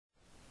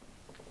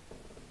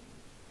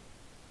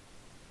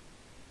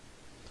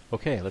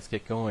Okay, let's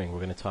get going. We're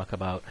going to talk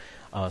about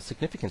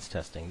significance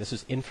testing. This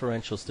is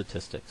inferential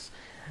statistics.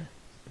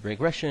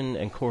 Regression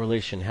and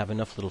correlation have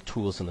enough little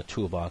tools in the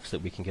toolbox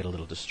that we can get a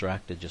little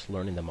distracted just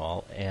learning them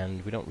all,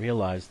 and we don't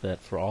realize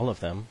that for all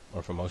of them,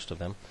 or for most of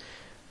them,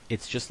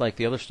 it's just like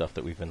the other stuff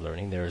that we've been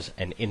learning. There's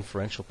an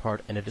inferential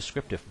part and a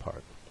descriptive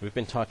part. We've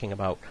been talking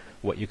about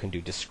what you can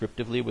do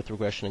descriptively with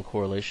regression and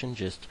correlation,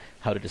 just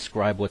how to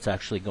describe what's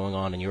actually going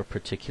on in your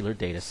particular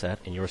data set,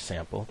 in your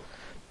sample.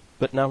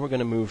 But now we're going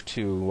to move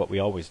to what we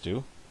always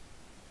do,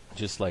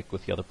 just like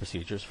with the other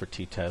procedures for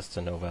t-tests,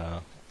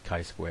 ANOVA,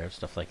 chi-square,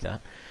 stuff like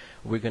that.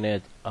 We're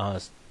going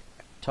to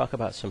talk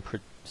about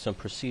some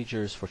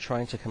procedures for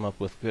trying to come up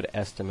with good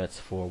estimates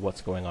for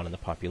what's going on in the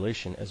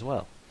population as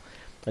well.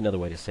 Another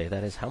way to say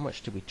that is, how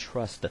much do we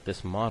trust that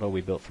this model we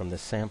built from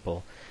this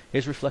sample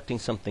is reflecting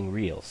something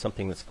real,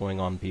 something that's going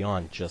on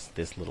beyond just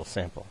this little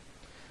sample?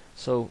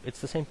 So it's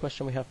the same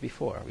question we have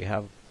before.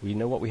 We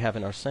know what we have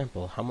in our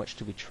sample. How much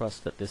do we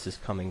trust that this is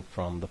coming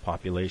from the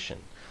population?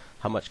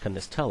 How much can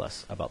this tell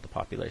us about the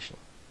population?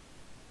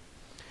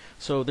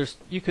 So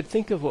you could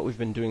think of what we've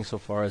been doing so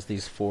far as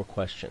these four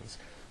questions.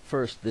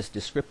 First, this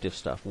descriptive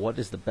stuff. What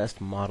is the best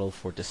model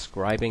for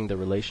describing the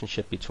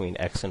relationship between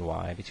x and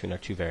y, between our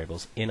two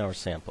variables, in our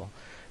sample?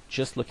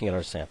 Just looking at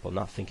our sample,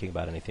 not thinking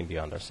about anything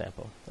beyond our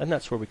sample. And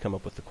that's where we come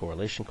up with the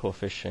correlation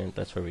coefficient.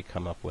 That's where we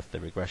come up with the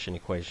regression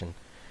equation.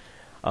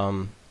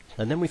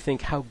 And then we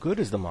think, how good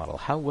is the model?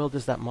 How well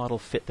does that model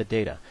fit the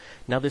data?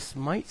 Now, this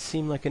might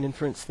seem like an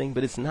inference thing,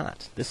 but it's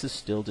not. This is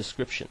still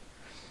description.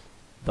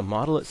 The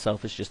model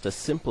itself is just a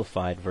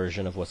simplified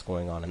version of what's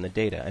going on in the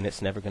data, and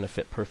it's never going to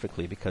fit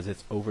perfectly because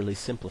it's overly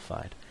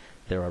simplified.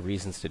 There are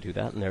reasons to do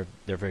that, and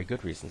they're very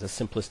good reasons. A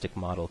simplistic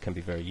model can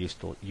be very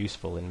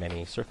useful in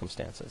many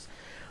circumstances.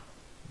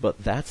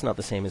 But that's not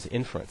the same as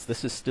inference.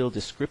 This is still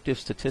descriptive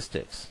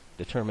statistics,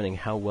 determining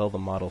how well the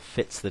model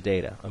fits the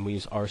data. And we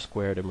use R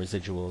squared and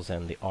residuals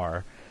and the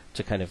R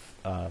to kind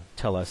of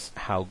tell us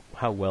how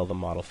well the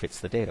model fits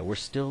the data. We're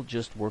still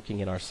just working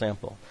in our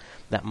sample.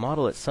 That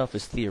model itself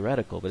is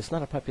theoretical, but it's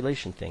not a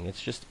population thing.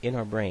 It's just in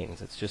our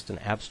brains. It's just an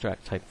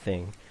abstract type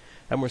thing.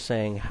 And we're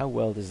saying, how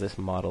well does this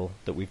model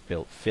that we've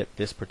built fit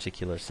this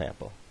particular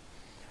sample?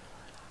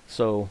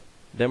 So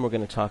then we're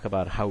going to talk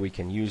about how we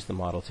can use the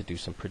model to do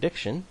some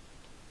prediction.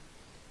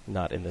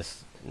 Not in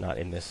this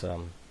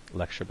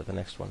lecture, but the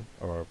next one,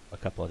 or a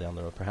couple down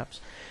the road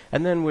perhaps.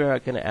 And then we're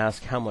going to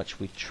ask how much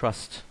we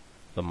trust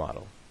the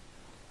model.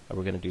 And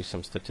we're going to do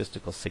some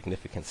statistical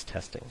significance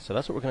testing. So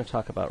that's what we're going to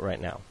talk about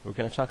right now. We're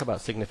going to talk about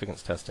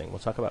significance testing. We'll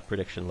talk about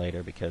prediction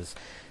later because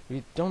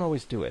we don't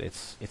always do it.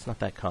 It's not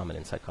that common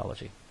in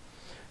psychology.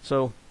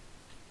 So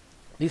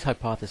these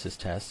hypothesis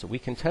tests, we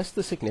can test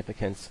the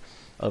significance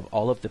of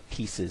all of the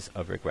pieces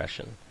of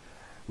regression.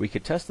 We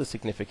could test the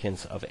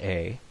significance of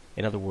A.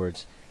 In other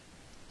words,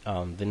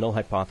 the null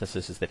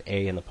hypothesis is that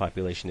A in the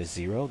population is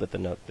 0, that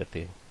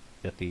the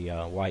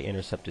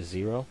y-intercept is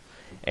 0,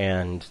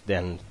 and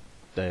then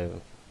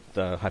the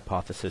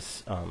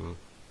hypothesis,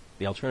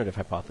 the alternative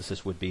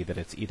hypothesis would be that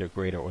it's either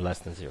greater or less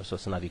than 0, so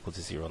it's not equal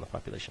to 0 in the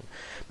population.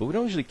 But we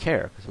don't usually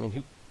care, because I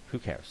mean, who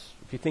cares?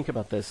 If you think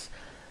about this,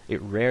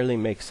 it rarely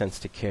makes sense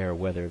to care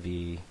whether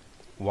the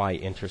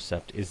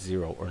y-intercept is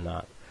 0 or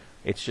not.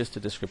 It's just a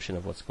description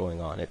of what's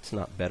going on. It's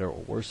not better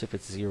or worse if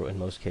it's 0 in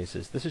most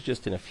cases. This is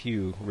just in a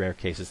few rare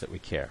cases that we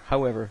care.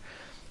 However,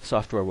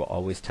 software will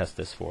always test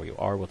this for you.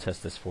 R will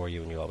test this for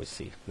you, and you'll always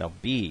see. Now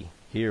B,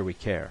 here we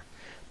care,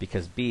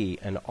 because B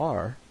and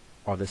R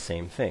are the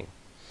same thing.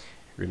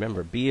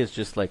 Remember, B is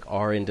just like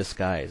R in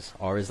disguise.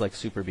 R is like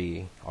super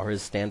B. R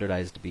is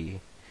standardized B.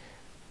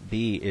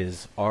 B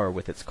is R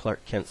with its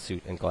Clark Kent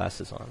suit and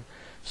glasses on.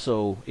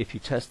 So if you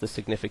test the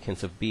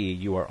significance of B,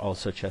 you are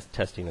also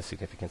testing the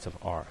significance of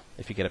R.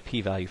 If you get a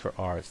p-value for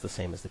R, it's the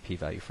same as the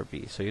p-value for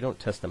B. So you don't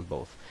test them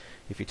both.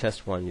 If you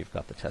test one, you've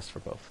got the test for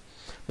both.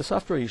 The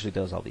software usually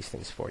does all these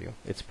things for you.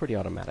 It's pretty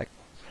automatic.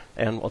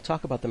 And I'll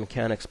talk about the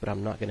mechanics, but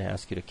I'm not going to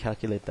ask you to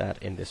calculate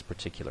that in this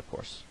particular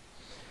course.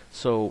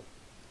 So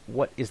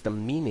what is the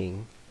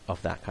meaning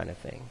of that kind of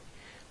thing?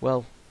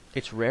 Well,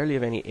 it's rarely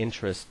of any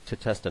interest to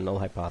test a null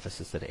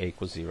hypothesis that A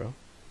equals 0.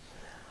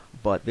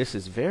 But this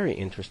is very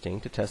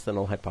interesting to test the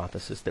null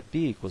hypothesis that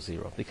B equals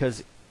 0.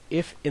 Because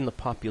if in the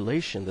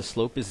population the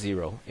slope is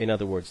 0, in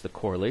other words, the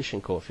correlation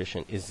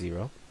coefficient is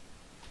 0.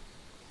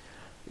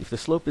 If the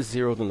slope is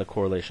 0, then the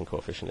correlation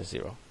coefficient is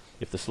 0.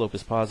 If the slope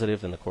is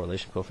positive, then the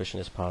correlation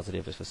coefficient is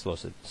positive. If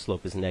the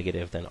slope is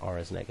negative, then R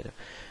is negative.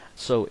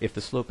 So if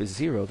the slope is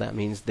 0, that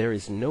means there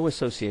is no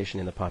association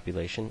in the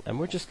population. And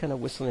we're just kind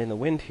of whistling in the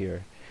wind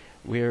here.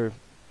 We're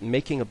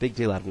making a big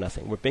deal out of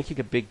nothing. We're making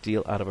a big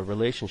deal out of a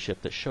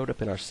relationship that showed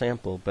up in our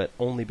sample, but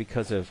only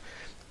because of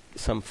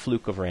some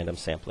fluke of random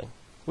sampling,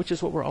 which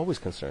is what we're always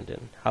concerned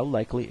in. How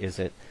likely is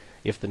it,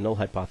 if the null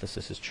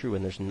hypothesis is true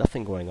and there's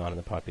nothing going on in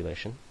the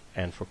population,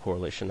 and for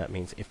correlation that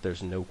means if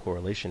there's no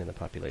correlation in the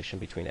population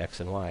between X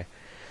and Y,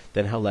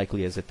 then how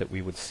likely is it that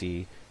we would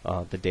see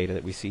the data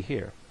that we see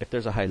here? If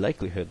there's a high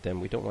likelihood, then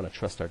we don't want to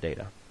trust our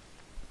data.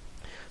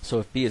 So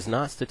if b is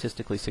not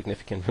statistically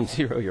significant from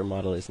 0, your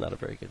model is not a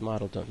very good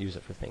model. Don't use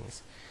it for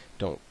things.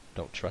 Don't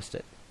trust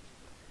it.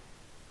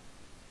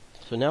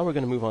 So now we're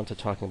going to move on to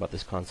talking about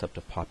this concept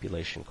of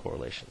population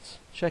correlations.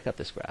 Check out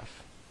this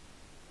graph.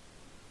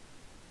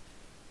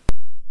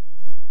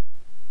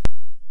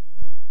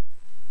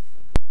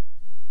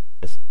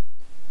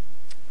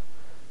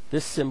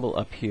 This symbol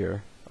up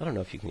here, I don't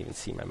know if you can even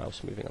see my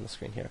mouse moving on the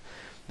screen here.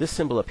 This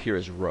symbol up here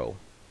is rho.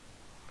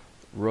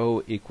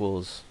 Rho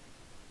equals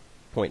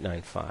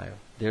 0.95.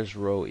 There's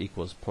rho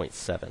equals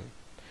 0.7.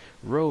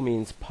 Rho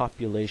means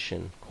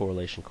population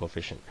correlation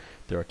coefficient.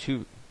 There are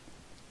two.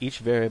 Each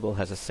variable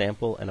has a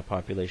sample and a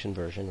population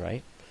version,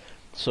 right?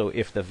 So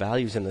if the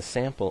values in the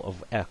sample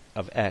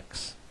of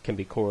x can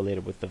be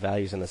correlated with the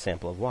values in the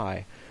sample of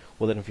y,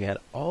 well then if you had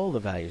all the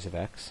values of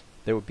x,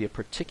 there would be a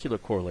particular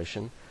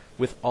correlation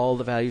with all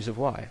the values of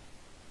y.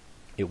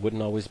 It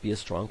wouldn't always be a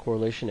strong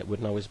correlation. It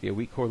wouldn't always be a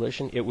weak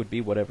correlation. It would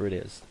be whatever it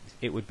is.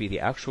 It would be the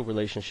actual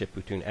relationship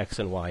between x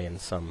and y in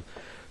some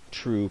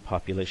true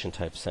population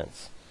type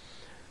sense.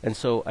 And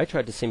so I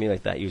tried to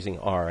simulate that using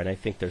R, and I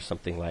think there's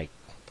something like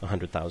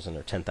 100,000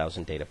 or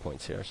 10,000 data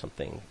points here or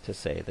something to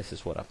say this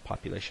is what a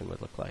population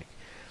would look like.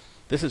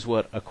 This is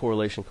what a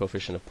correlation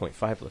coefficient of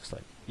 0.5 looks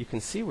like. You can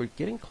see we're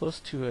getting close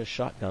to a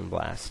shotgun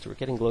blast. We're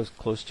getting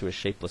close to a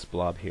shapeless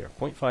blob here.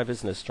 0.5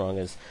 isn't as strong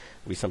as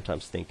we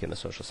sometimes think in the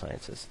social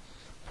sciences.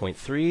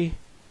 0.3,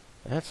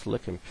 that's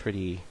looking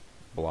pretty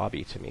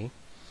blobby to me.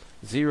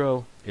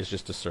 0 is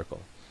just a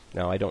circle.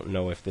 Now I don't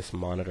know if this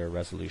monitor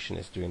resolution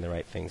is doing the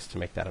right things to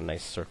make that a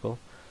nice circle,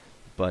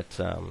 but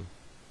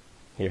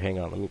here, hang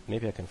on,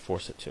 maybe I can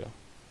force it to.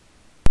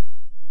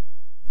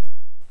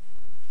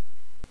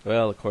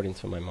 Well, according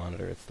to my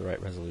monitor, it's the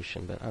right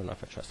resolution, but I don't know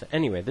if I trust it.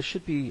 Anyway, this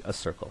should be a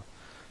circle.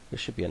 This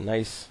should be a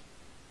nice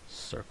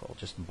circle,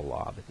 just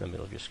blob in the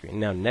middle of your screen.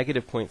 Now,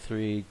 negative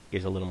 0.3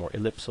 is a little more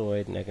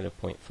ellipsoid, negative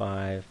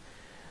 0.5,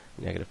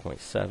 negative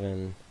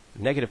 0.7,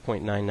 negative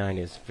 0.99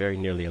 is very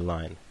nearly a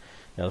line.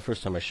 Now, the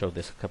first time I showed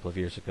this a couple of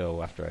years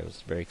ago, after I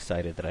was very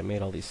excited that I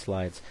made all these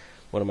slides,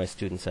 one of my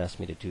students asked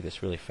me to do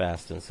this really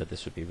fast and said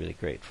this would be really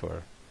great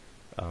for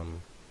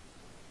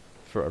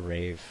a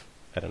rave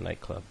at a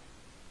nightclub.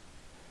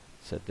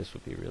 Said this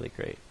would be really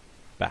great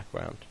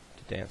background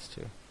to dance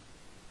to.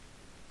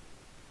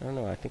 I don't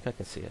know, I think I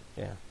can see it,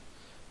 yeah.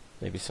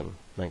 Maybe some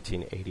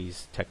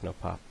 1980s techno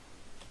pop.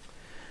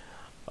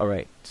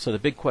 Alright, so the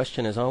big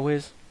question as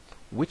always,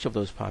 which of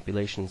those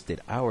populations did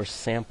our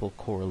sample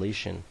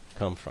correlation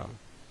come from?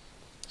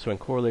 So in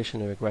correlation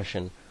and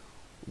regression,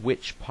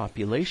 which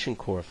population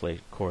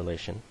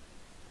correlation,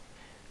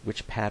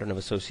 which pattern of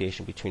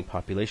association between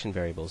population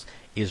variables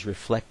is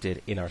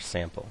reflected in our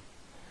sample?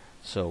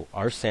 So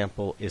our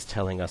sample is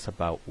telling us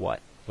about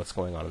what's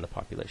going on in the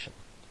population.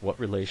 What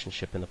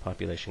relationship in the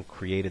population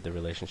created the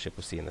relationship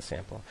we see in the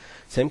sample?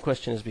 Same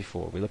question as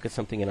before. We look at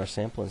something in our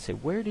sample and say,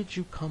 where did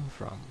you come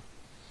from?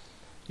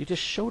 You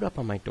just showed up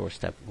on my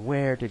doorstep.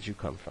 Where did you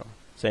come from?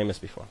 Same as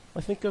before. I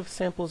think of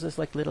samples as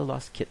like little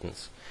lost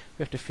kittens.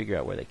 We have to figure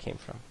out where they came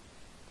from.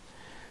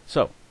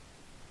 So,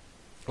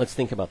 let's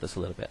think about this a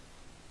little bit.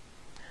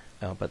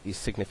 About these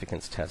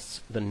significance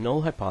tests. The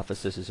null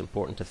hypothesis is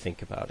important to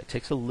think about. It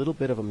takes a little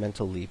bit of a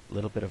mental leap, a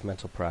little bit of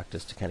mental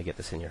practice to kind of get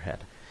this in your head.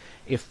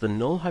 If the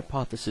null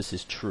hypothesis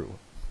is true,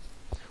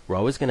 we're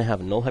always going to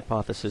have a null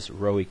hypothesis,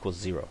 rho equals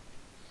 0.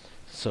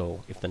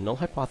 So if the null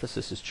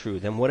hypothesis is true,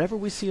 then whatever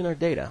we see in our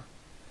data,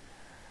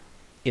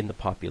 in the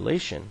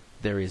population,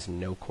 there is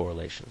no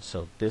correlation.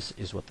 So this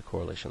is what the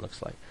correlation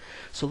looks like.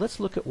 So let's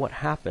look at what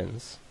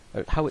happens,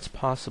 how it's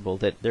possible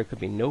that there could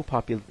be no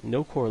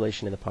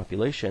correlation in the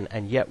population,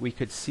 and yet we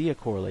could see a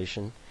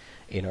correlation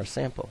in our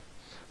sample.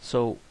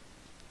 So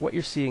what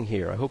you're seeing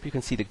here, I hope you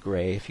can see the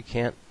gray. If you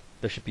can't,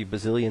 there should be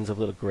bazillions of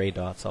little gray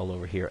dots all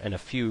over here and a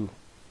few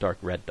dark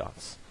red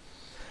dots.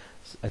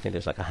 I think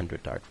there's like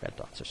 100 dark red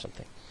dots or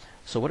something.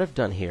 So what I've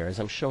done here is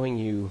I'm showing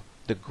you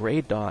the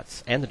gray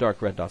dots and the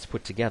dark red dots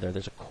put together.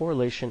 There's a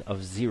correlation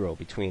of 0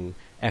 between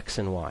x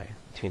and y,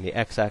 between the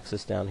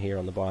x-axis down here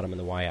on the bottom and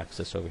the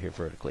y-axis over here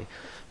vertically.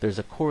 There's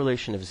a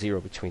correlation of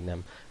 0 between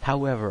them.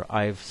 However,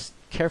 I've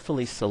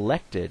carefully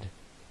selected,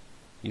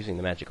 using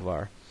the magic of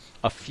R,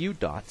 a few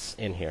dots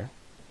in here,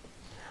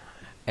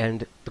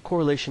 and the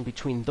correlation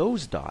between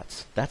those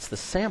dots, that's the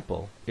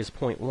sample, is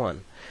 0.1,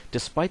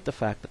 despite the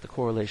fact that the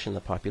correlation in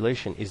the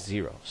population is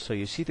 0. So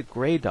you see the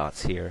gray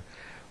dots here,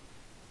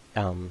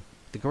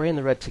 the gray and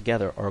the red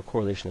together are a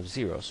correlation of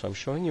 0. So I'm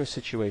showing you a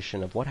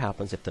situation of what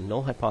happens if the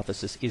null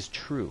hypothesis is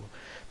true.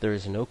 There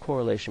is no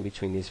correlation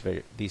between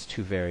these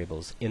two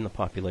variables in the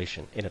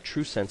population. In a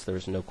true sense, there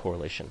is no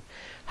correlation.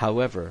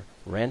 However,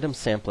 random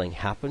sampling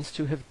happens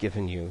to have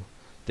given you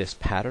this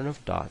pattern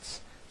of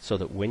dots so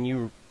that when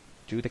you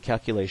do the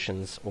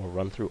calculations or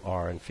run through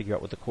R and figure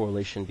out what the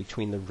correlation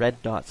between the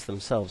red dots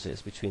themselves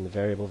is, between the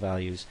variable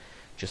values,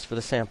 just for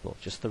the sample,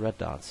 just the red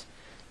dots,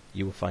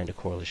 you will find a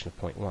correlation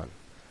of 0.1.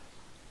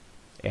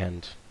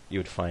 And you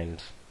would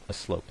find a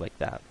slope like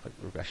that, a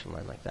regression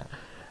line like that.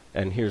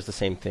 And here's the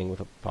same thing with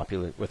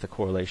a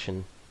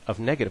correlation of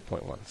negative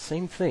 0.1.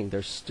 Same thing,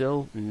 there's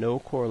still no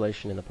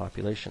correlation in the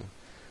population.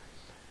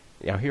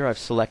 Now here I've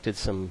selected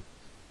some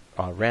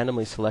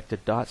randomly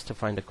selected dots to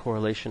find a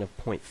correlation of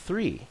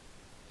 0.3,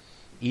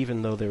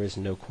 even though there is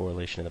no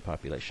correlation in the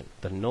population.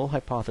 The null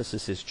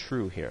hypothesis is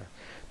true here,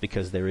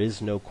 because there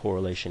is no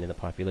correlation in the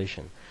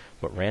population.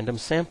 But random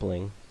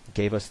sampling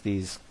gave us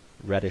these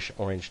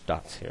reddish-orange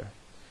dots here.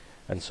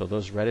 And so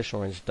those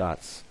reddish-orange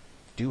dots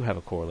do have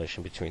a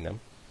correlation between them.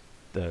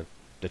 The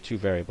two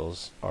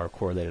variables are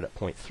correlated at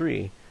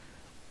 0.3,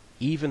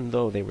 even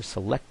though they were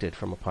selected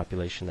from a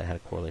population that had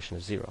a correlation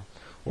of 0.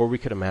 Or we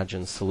could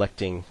imagine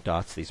selecting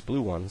dots, these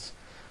blue ones,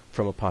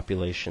 from a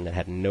population that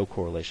had no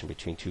correlation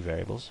between two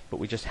variables, but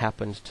we just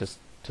happened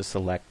to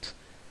select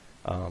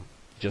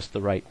just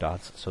the right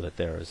dots so that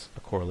there is a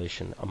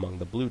correlation among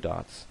the blue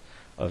dots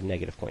of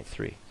negative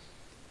 0.3.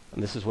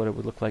 And this is what it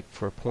would look like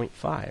for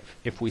 0.5.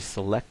 If we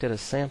selected a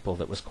sample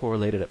that was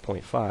correlated at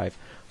 0.5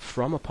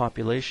 from a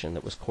population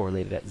that was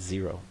correlated at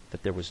 0,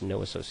 that there was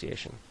no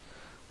association,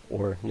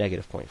 or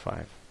negative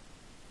 0.5.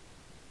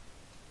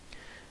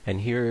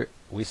 And here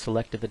we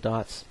selected the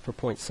dots for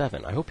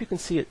 0.7. I hope you can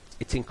see it.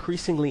 It's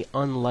increasingly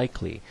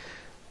unlikely.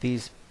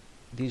 These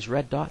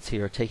red dots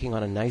here are taking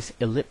on a nice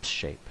ellipse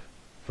shape.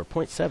 For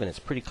 0.7, it's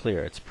pretty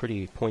clear. It's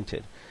pretty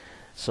pointed.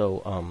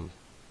 So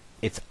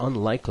it's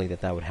unlikely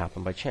that that would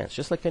happen by chance.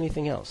 Just like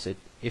anything else,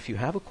 if you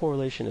have a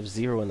correlation of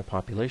 0 in the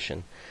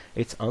population,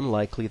 it's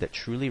unlikely that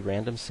truly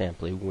random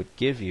sampling would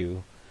give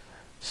you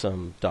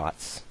some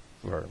dots,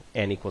 or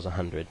n equals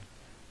 100,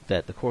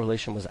 that the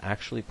correlation was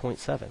actually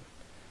 0.7.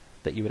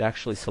 That you would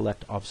actually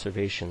select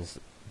observations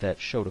that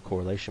showed a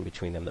correlation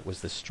between them that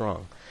was this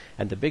strong.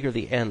 And the bigger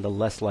the n, the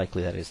less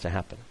likely that is to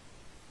happen.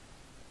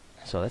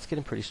 So that's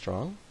getting pretty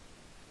strong.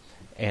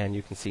 And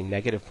you can see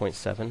negative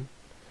 0.7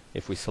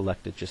 if we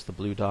selected just the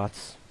blue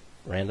dots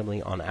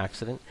randomly on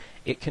accident.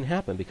 It can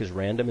happen because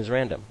random is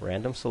random.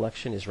 Random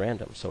selection is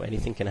random, so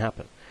anything can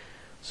happen.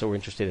 So we're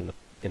interested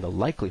in the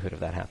likelihood of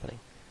that happening.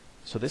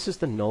 So this is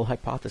the null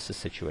hypothesis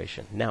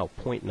situation. Now,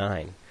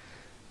 0.9.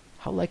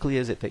 How likely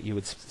is it that you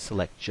would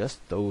select just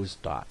those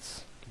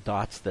dots?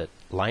 Dots that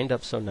lined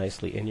up so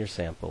nicely in your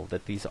sample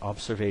that these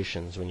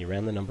observations, when you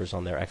ran the numbers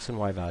on their x and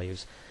y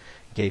values,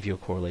 gave you a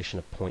correlation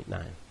of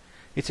 0.9.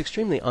 It's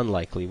extremely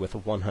unlikely with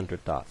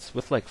 100 dots.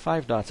 With like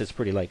 5 dots, it's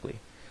pretty likely.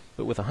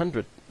 But with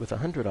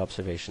 100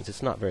 observations,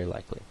 it's not very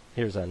likely.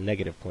 Here's a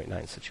negative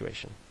 0.9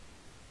 situation.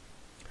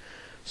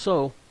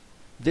 So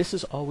this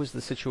is always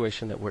the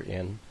situation that we're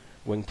in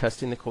when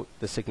testing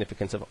the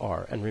significance of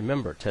R. And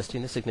remember,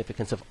 testing the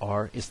significance of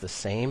R is the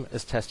same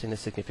as testing the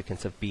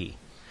significance of B.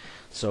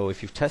 So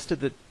if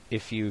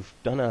you've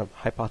done a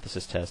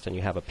hypothesis test and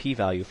you have a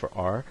p-value for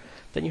R,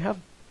 then you have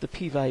the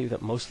p-value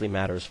that mostly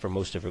matters for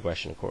most of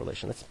regression and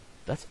correlation.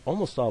 That's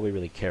almost all we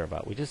really care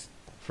about.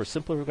 For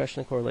simple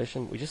regression and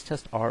correlation, we just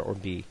test R or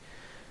B,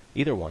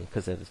 either one,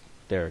 because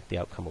the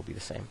outcome will be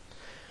the same.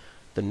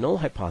 The null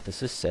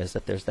hypothesis says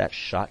that there's that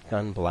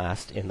shotgun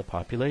blast in the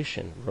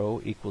population, rho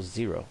equals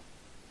 0.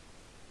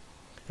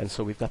 And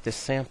so we've got this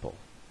sample.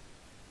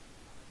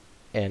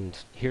 And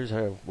here's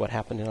what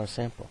happened in our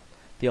sample.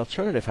 The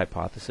alternative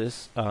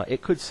hypothesis,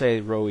 it could say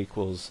rho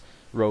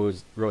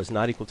is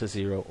not equal to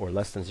 0 or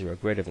less than 0,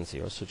 greater than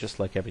 0. So just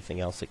like everything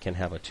else, it can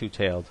have a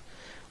two-tailed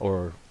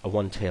or a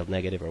one-tailed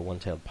negative or a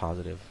one-tailed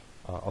positive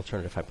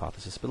alternative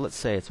hypothesis. But let's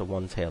say it's a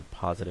one-tailed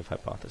positive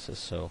hypothesis.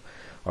 So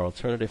our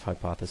alternative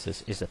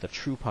hypothesis is that the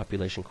true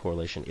population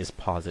correlation is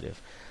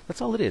positive.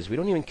 That's all it is. We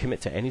don't even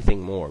commit to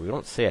anything more. We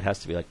don't say it has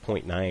to be like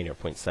 0.9 or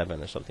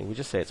 0.7 or something. We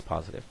just say it's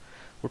positive.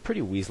 We're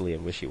pretty weaselly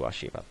and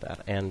wishy-washy about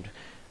that. And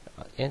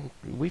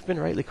we've been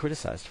rightly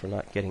criticized for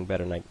not getting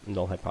better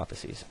null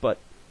hypotheses. But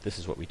this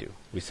is what we do.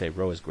 We say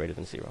rho is greater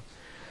than 0.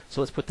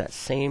 So let's put that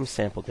same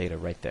sample data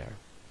right there.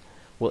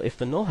 Well, if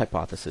the null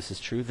hypothesis is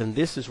true, then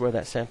this is where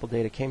that sample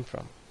data came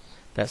from.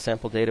 That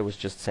sample data was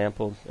just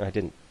sampled. I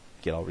didn't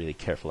get all really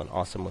careful and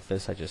awesome with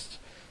this. I just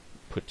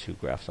put two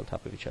graphs on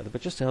top of each other.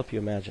 But just to help you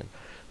imagine,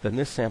 then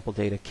this sample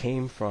data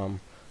came from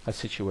a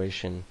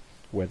situation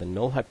where the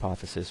null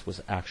hypothesis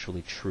was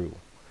actually true.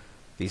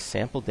 These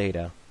sample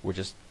data were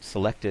just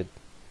selected,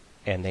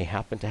 and they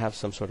happen to have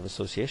some sort of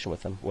association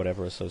with them,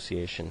 whatever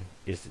association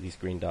is that these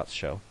green dots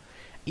show,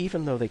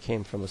 even though they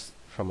came from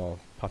a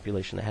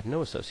population that had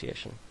no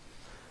association.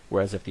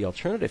 Whereas if the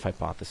alternative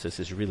hypothesis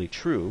is really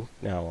true,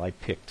 now I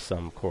picked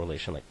some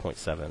correlation like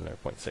 0.7 or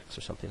 0.6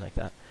 or something like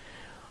that.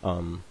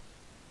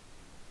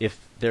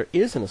 If there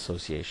is an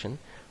association,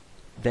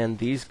 then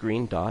these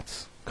green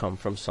dots come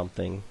from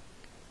something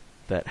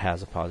that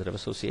has a positive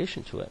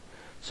association to it.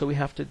 So we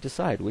have to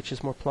decide which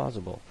is more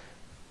plausible.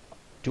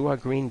 Do our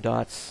green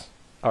dots,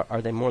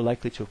 are they more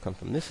likely to have come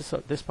from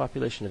this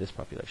population or this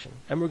population?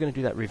 And we're going to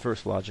do that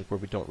reverse logic where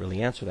we don't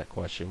really answer that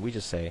question. We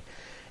just say,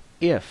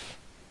 if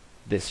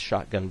this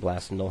shotgun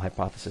blast null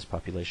hypothesis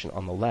population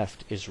on the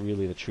left is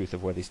really the truth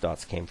of where these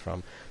dots came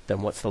from,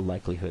 then what's the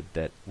likelihood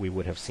that we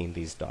would have seen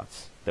these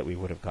dots, that we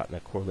would have gotten a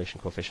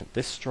correlation coefficient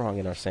this strong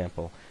in our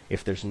sample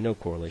if there's no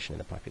correlation in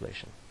the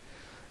population?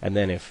 And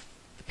then if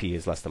the p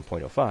is less than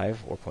 0.05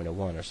 or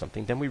 0.01 or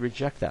something, then we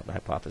reject that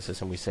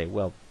hypothesis and we say,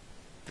 well,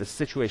 the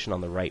situation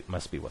on the right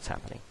must be what's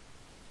happening.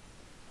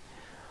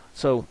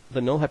 So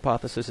the null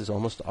hypothesis is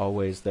almost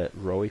always that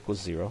rho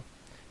equals 0.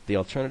 The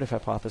alternative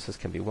hypothesis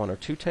can be one or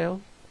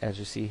two-tailed. As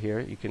you see here,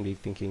 you can be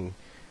thinking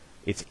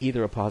it's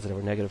either a positive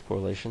or negative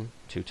correlation,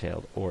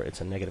 two-tailed, or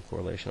it's a negative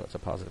correlation or it's a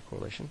positive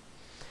correlation.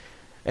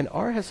 And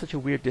R has such a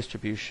weird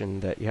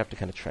distribution that you have to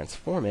kind of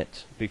transform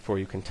it before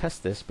you can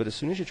test this, but as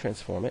soon as you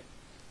transform it,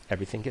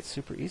 everything gets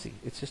super easy.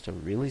 It's just a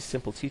really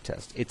simple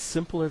t-test. It's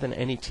simpler than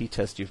any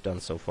t-test you've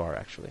done so far,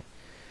 actually.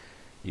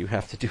 You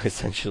have to do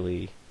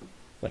essentially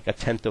like a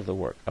tenth of the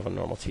work of a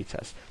normal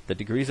t-test. The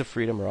degrees of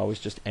freedom are always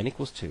just n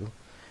equals 2,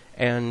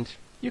 and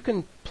you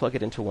can plug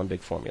it into one big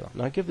formula.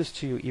 Now I give this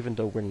to you even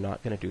though we're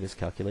not going to do this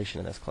calculation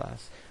in this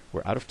class.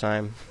 We're out of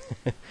time.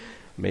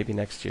 Maybe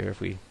next year if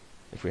we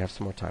have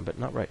some more time, but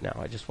not right now.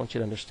 I just want you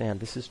to understand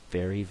this is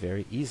very,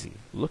 very easy.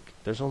 Look,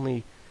 there's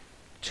only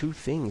two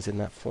things in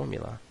that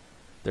formula.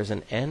 There's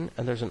an n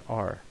and there's an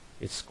r.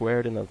 It's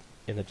squared in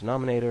the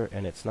denominator,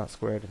 and it's not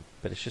squared,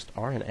 but it's just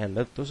r and n.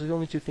 Those are the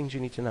only two things you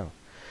need to know.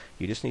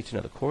 You just need to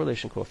know the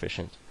correlation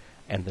coefficient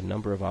and the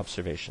number of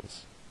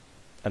observations.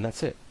 And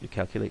that's it. You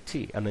calculate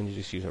t, and then you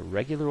just use a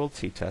regular old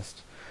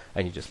t-test,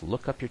 and you just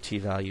look up your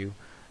t-value,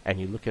 and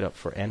you look it up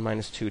for n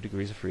minus 2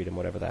 degrees of freedom,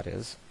 whatever that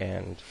is,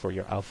 and for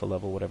your alpha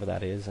level, whatever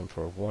that is, and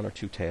for one or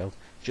two-tailed,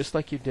 just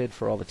like you did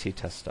for all the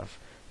t-test stuff.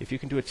 If you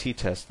can do a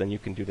t-test, then you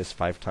can do this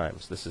 5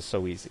 times. This is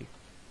so easy.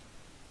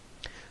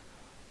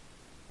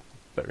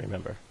 But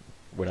remember,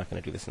 we're not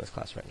going to do this in this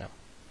class right now.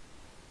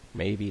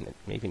 Maybe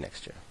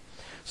next year.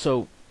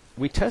 So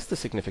we test the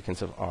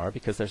significance of R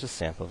because there's a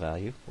sample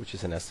value, which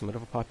is an estimate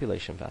of a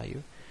population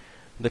value.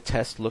 The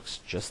test looks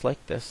just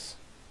like this.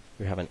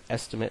 We have an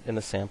estimate in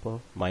the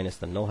sample minus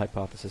the null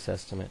hypothesis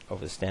estimate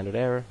over the standard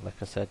error. Like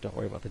I said, don't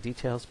worry about the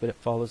details, but it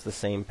follows the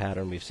same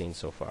pattern we've seen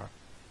so far.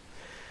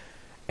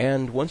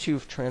 And once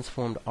you've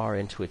transformed R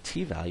into a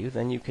t-value,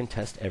 then you can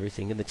test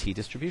everything in the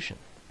t-distribution.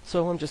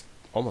 So I'm just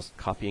almost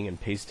copying and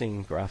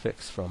pasting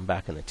graphics from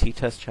back in the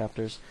t-test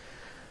chapters.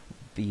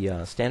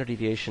 The standard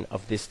deviation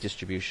of this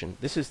distribution.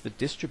 This is the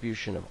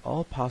distribution of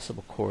all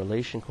possible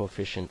correlation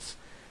coefficients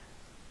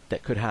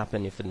that could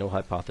happen if the null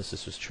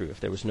hypothesis was true, if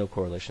there was no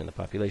correlation in the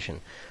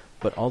population.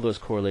 But all those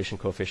correlation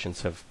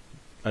coefficients have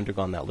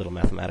undergone that little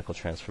mathematical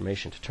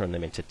transformation to turn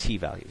them into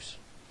t-values.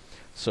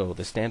 So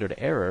the standard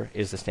error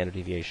is the standard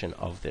deviation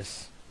of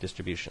this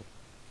distribution,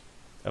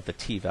 of the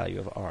t-value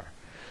of R.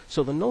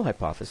 So the null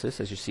hypothesis,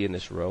 as you see in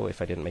this row,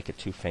 if I didn't make it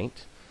too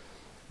faint,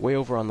 way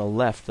over on the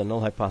left, the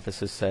null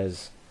hypothesis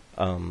says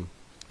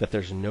that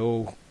there's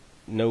no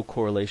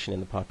correlation in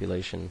the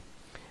population,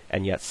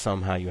 and yet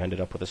somehow you ended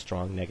up with a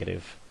strong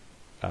negative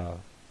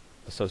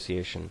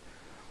association.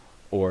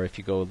 Or if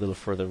you go a little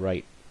further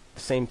right,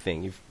 the same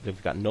thing.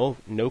 You've got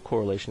no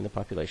correlation in the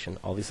population.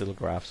 All these little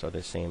graphs are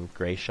the same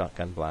gray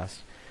shotgun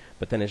blast.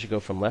 But then as you go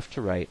from left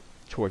to right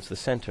towards the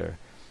center,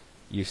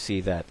 you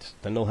see that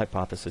the null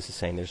hypothesis is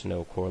saying there's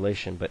no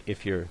correlation. But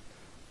if your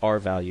R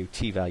value,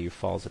 T value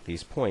falls at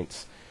these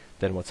points,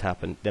 then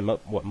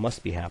what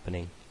must be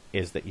happening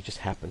is that you just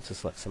happen to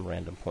select some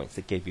random points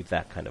that gave you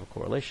that kind of a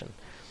correlation.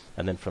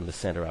 And then from the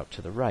center out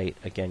to the right,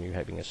 again, you're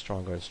having a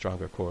stronger and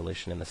stronger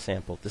correlation in the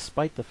sample,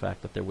 despite the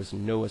fact that there was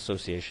no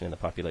association in the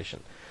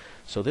population.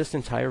 So this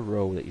entire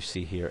row that you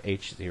see here,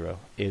 H0,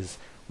 is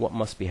what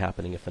must be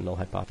happening if the null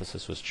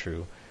hypothesis was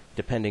true,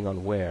 depending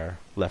on where,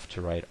 left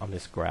to right, on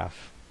this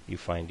graph, you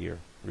find your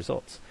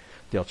results.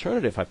 The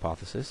alternative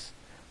hypothesis,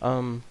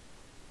 I'm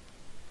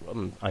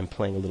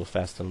playing a little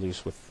fast and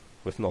loose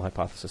with null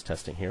hypothesis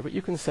testing here, but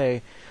you can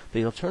say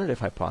the alternative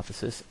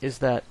hypothesis is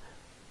that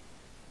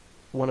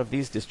one of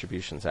these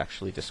distributions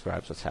actually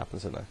describes what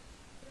happens in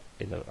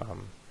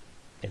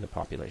the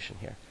population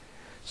here.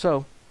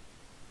 So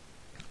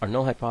our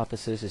null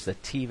hypothesis is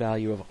that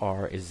t-value of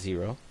R is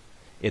 0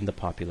 in the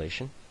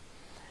population,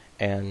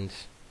 and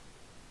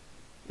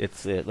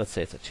it's let's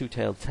say it's a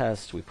two-tailed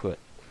test. We put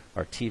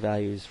our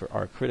t-values for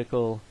R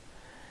critical.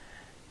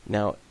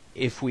 Now,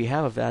 if we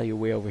have a value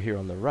way over here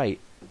on the right,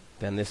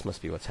 then this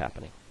must be what's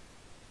happening.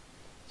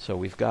 So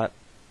we've got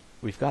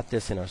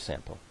this in our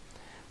sample.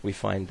 We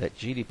find that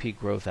GDP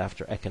growth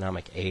after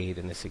economic aid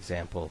in this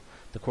example,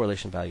 the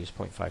correlation value is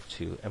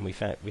 0.52, and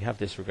we have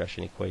this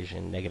regression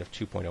equation, negative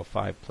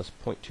 2.05 plus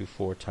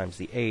 0.24 times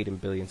the aid in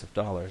billions of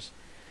dollars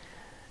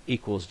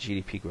equals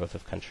GDP growth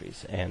of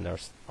countries. And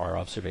our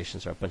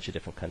observations are a bunch of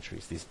different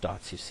countries, these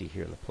dots you see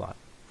here in the plot.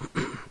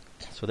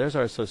 So there's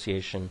our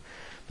association.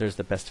 There's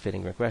the best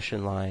fitting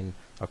regression line.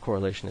 Our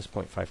correlation is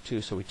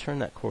 0.52, so we turn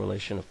that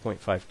correlation of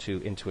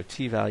 0.52 into a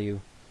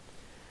t-value.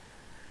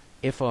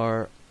 If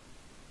our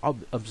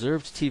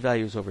observed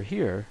t-value is over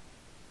here,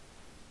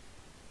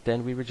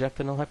 then we reject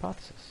the null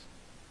hypothesis.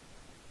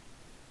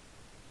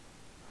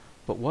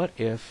 But what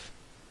if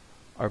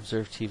our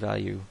observed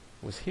t-value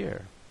was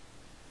here?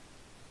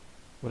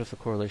 What if the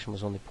correlation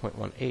was only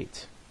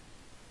 0.18?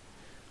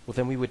 Well,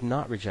 then we would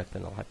not reject the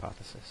null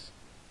hypothesis.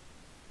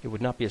 It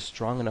would not be a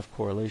strong enough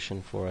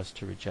correlation for us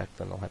to reject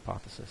the null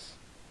hypothesis.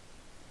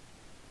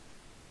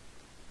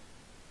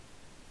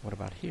 What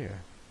about here?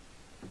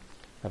 I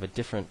have a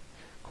different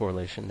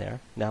correlation there.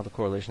 Now the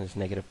correlation is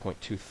negative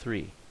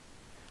 0.23.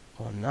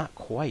 Well, not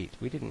quite.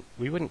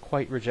 We wouldn't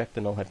quite reject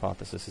the null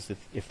hypothesis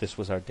if this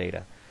was our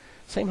data.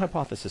 Same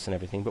hypothesis and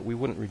everything, but we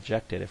wouldn't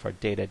reject it if our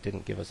data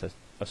didn't give us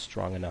a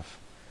strong enough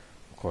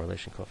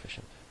correlation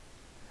coefficient.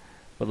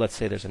 But let's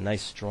say there's a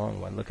nice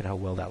strong one. Look at how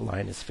well that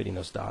line is fitting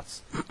those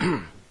dots.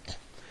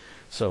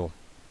 So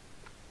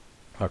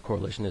our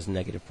correlation is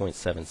negative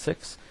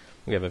 0.76.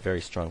 We have a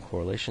very strong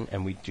correlation,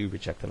 and we do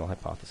reject the null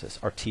hypothesis.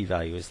 Our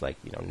t-value is like,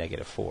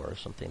 negative 4 or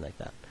something like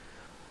that.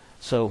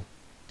 So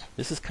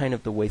this is kind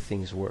of the way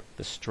things work.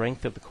 The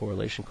strength of the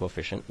correlation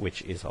coefficient,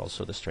 which is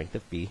also the strength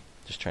of B,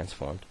 just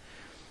transformed,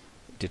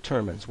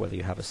 determines whether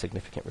you have a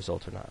significant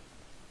result or not.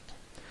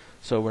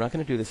 So we're not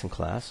going to do this in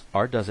class.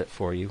 R does it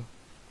for you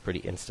pretty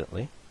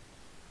instantly.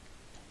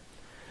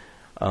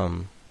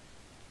 And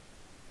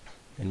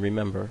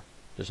remember,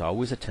 there's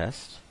always a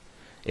test.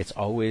 It's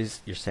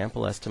always your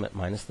sample estimate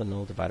minus the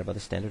null divided by the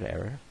standard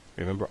error.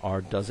 Remember,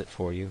 R does it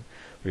for you.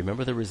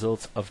 Remember, the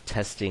results of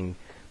testing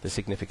the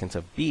significance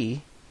of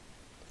B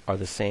are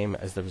the same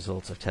as the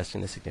results of testing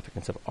the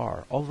significance of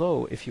R.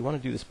 Although, if you want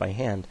to do this by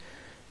hand,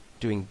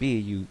 doing B,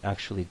 you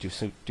actually do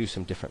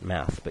some different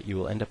math, but you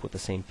will end up with the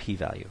same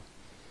p-value.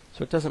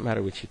 So it doesn't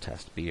matter which you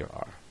test, B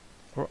or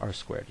R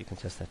squared. You can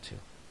test that too.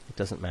 It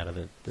doesn't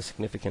matter. The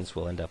significance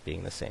will end up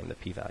being the same, the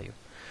p-value.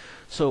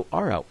 So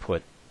our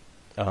output,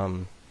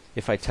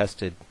 if I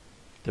tested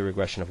the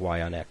regression of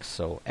y on x,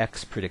 so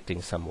x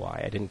predicting some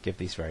y, I didn't give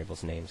these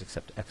variables names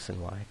except x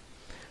and y.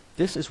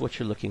 This is what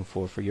you're looking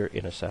for your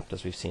intercept,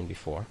 as we've seen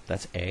before.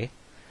 That's A,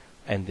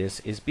 and this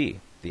is B,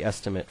 the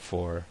estimate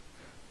for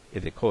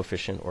the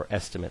coefficient or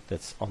estimate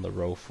that's on the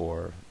row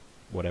for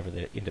whatever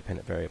the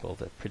independent variable,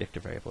 the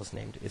predictor variable is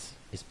named, is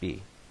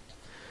B.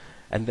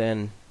 And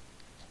then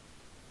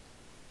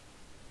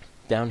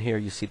down here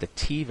you see the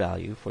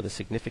t-value for the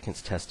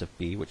significance test of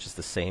B, which is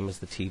the same as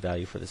the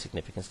t-value for the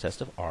significance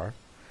test of R,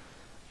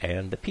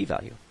 and the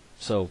p-value.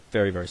 So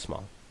very, very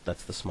small.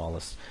 That's the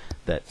smallest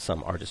that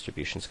some R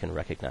distributions can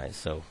recognize.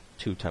 So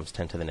 2 times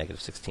 10 to the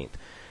negative 16th.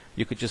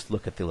 You could just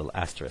look at the little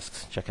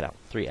asterisks. Check it out.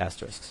 3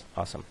 asterisks.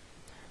 Awesome.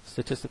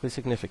 Statistically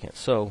significant.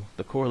 So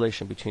the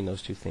correlation between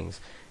those two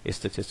things is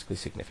statistically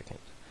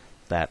significant.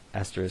 That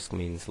asterisk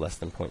means less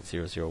than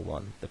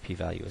 0.001. The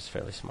p-value is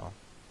fairly small.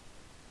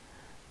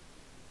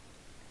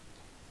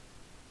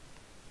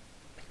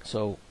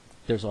 So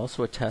there's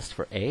also a test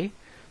for A,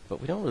 but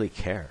we don't really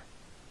care.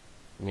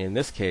 I mean, in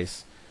this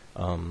case,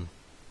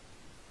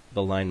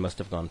 the line must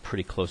have gone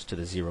pretty close to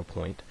the 0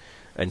 point,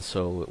 and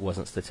so it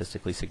wasn't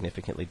statistically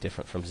significantly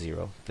different from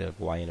 0, the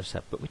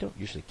y-intercept, but we don't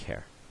usually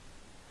care.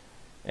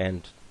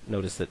 And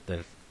notice that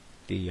the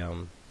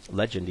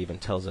legend even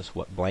tells us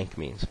what blank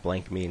means.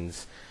 Blank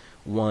means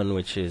 1,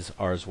 which is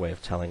R's way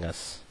of telling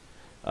us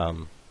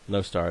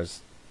no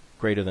stars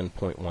greater than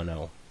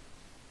 0.10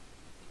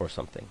 or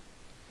something.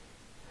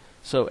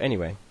 So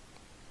anyway,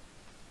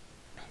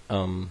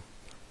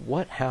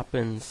 what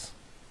happens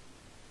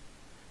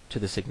to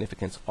the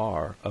significance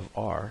R of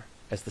R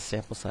as the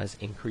sample size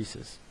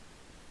increases?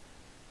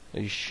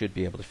 You should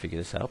be able to figure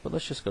this out, but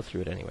let's just go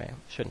through it anyway. It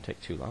shouldn't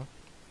take too long.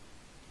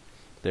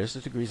 There's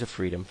the degrees of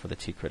freedom for the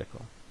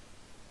t-critical.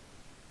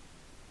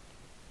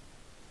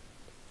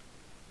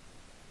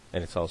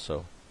 And it's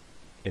also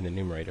in the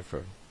numerator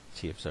for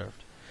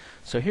t-observed.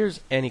 So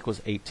here's n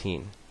equals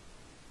 18.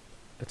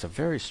 It's a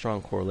very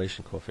strong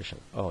correlation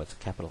coefficient. Oh, it's a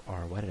capital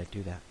R. Why did I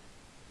do that?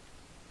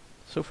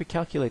 So if we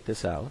calculate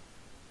this out,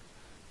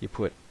 you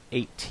put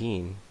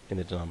 18 in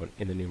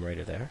the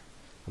numerator there,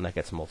 and that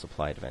gets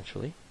multiplied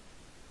eventually.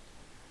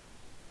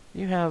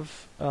 You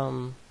have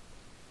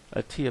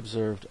a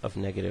t-observed of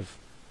negative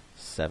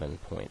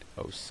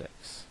 7.06.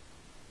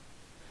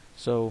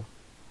 So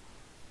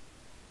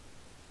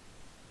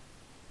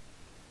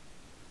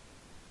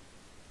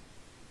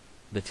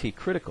the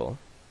t-critical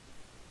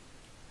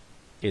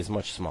is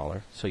much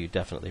smaller, so you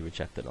definitely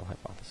reject the null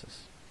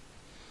hypothesis.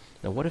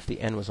 Now what if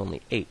the n was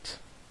only 8?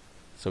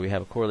 So we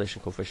have a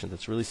correlation coefficient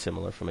that's really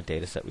similar from a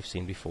data set we've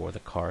seen before, the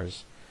car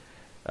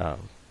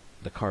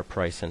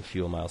price and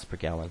fuel miles per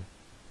gallon,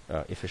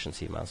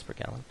 efficiency miles per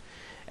gallon.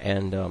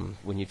 And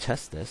when you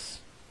test this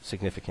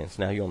significance,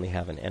 now you only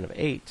have an n of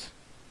 8,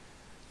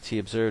 t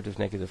observed of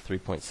negative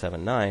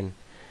 3.79,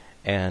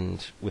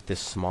 and with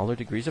this smaller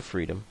degrees of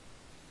freedom,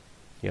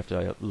 you have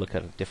to look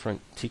at a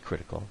different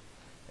t-critical,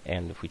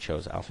 and if we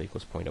chose alpha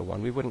equals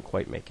 0.01, we wouldn't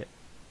quite make it.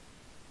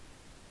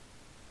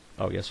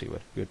 Oh, yes, we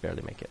would. We would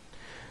barely make it.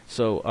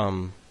 So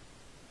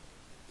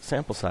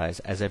sample size,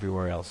 as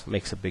everywhere else,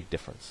 makes a big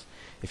difference.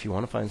 If you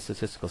want to find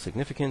statistical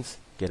significance,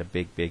 get a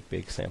big, big,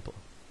 big sample.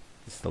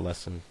 This is the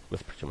lesson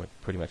with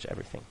pretty much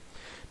everything.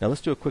 Now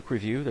let's do a quick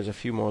review. There's a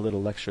few more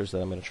little lectures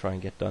that I'm going to try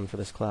and get done for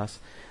this class,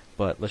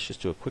 but let's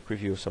just do a quick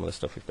review of some of the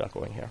stuff we've got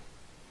going here.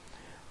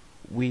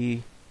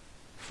 We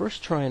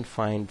first try and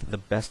find the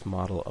best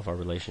model of our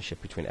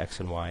relationship between x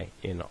and y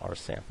in our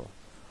sample.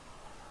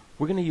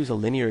 We're going to use a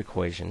linear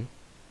equation,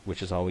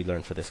 which is all we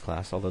learned for this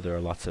class, although there are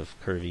lots of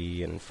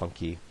curvy and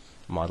funky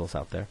models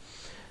out there.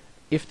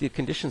 If the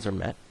conditions are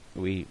met,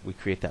 we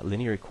create that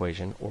linear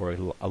equation or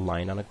a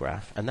line on a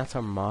graph, and that's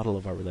our model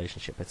of our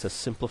relationship. It's a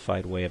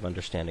simplified way of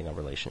understanding our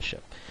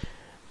relationship.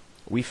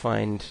 We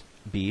find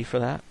B for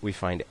that, we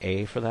find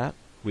A for that,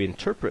 we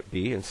interpret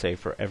B and say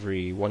for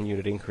every 1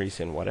 unit increase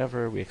in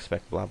whatever, we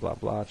expect blah blah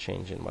blah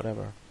change in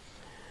whatever.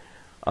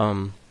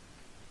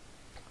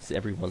 So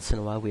every once in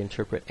a while we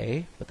interpret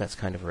A, but that's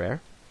kind of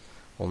rare,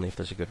 only if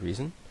there's a good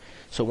reason.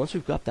 So once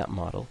we've got that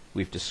model,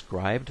 we've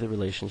described the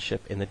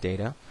relationship in the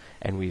data,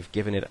 and we've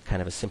given it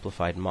kind of a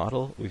simplified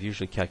model. We've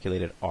usually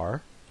calculated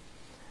R.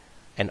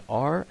 And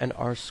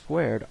R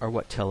squared are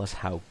what tell us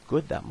how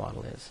good that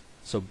model is.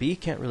 So B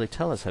can't really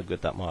tell us how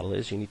good that model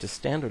is. You need to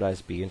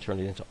standardize B and turn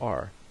it into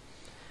R,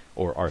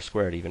 or R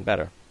squared even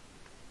better,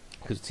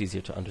 because it's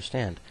easier to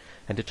understand,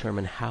 and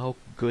determine how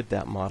good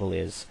that model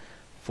is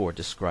for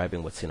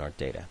describing what's in our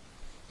data.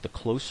 The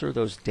closer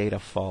those data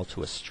fall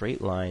to a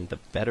straight line, the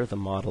better the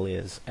model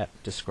is at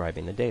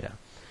describing the data.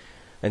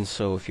 And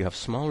so if you have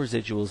small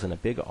residuals and a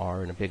big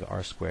R and a big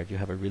R squared, you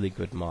have a really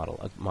good model,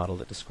 a model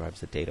that describes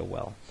the data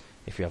well.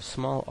 If you have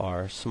small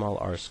R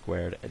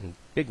squared, and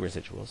big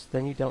residuals,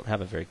 then you don't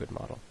have a very good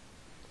model.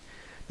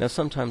 Now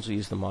sometimes we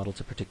use the model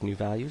to predict new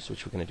values,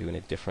 which we're going to do in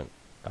a different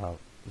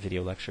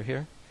video lecture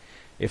here.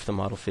 If the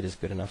model fit is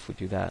good enough, we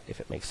do that. If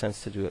it makes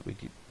sense to do it,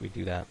 we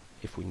do that.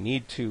 If we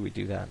need to, we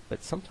do that.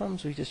 But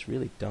sometimes we just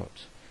really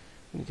don't.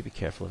 We need to be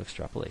careful of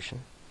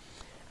extrapolation.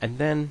 And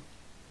then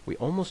we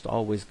almost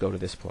always go to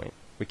this point.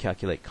 We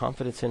calculate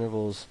confidence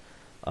intervals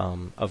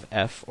of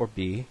F or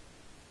B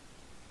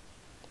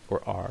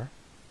or R,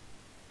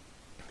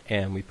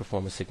 and we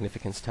perform a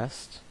significance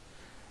test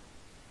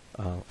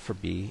for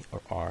B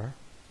or R,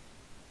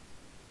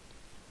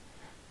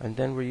 and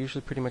then we're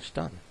usually pretty much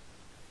done.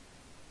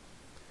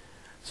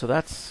 So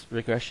that's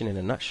regression in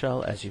a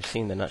nutshell. As you've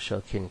seen, the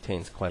nutshell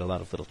contains quite a lot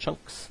of little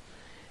chunks,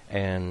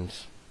 and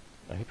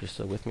I hope you're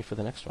still with me for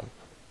the next one.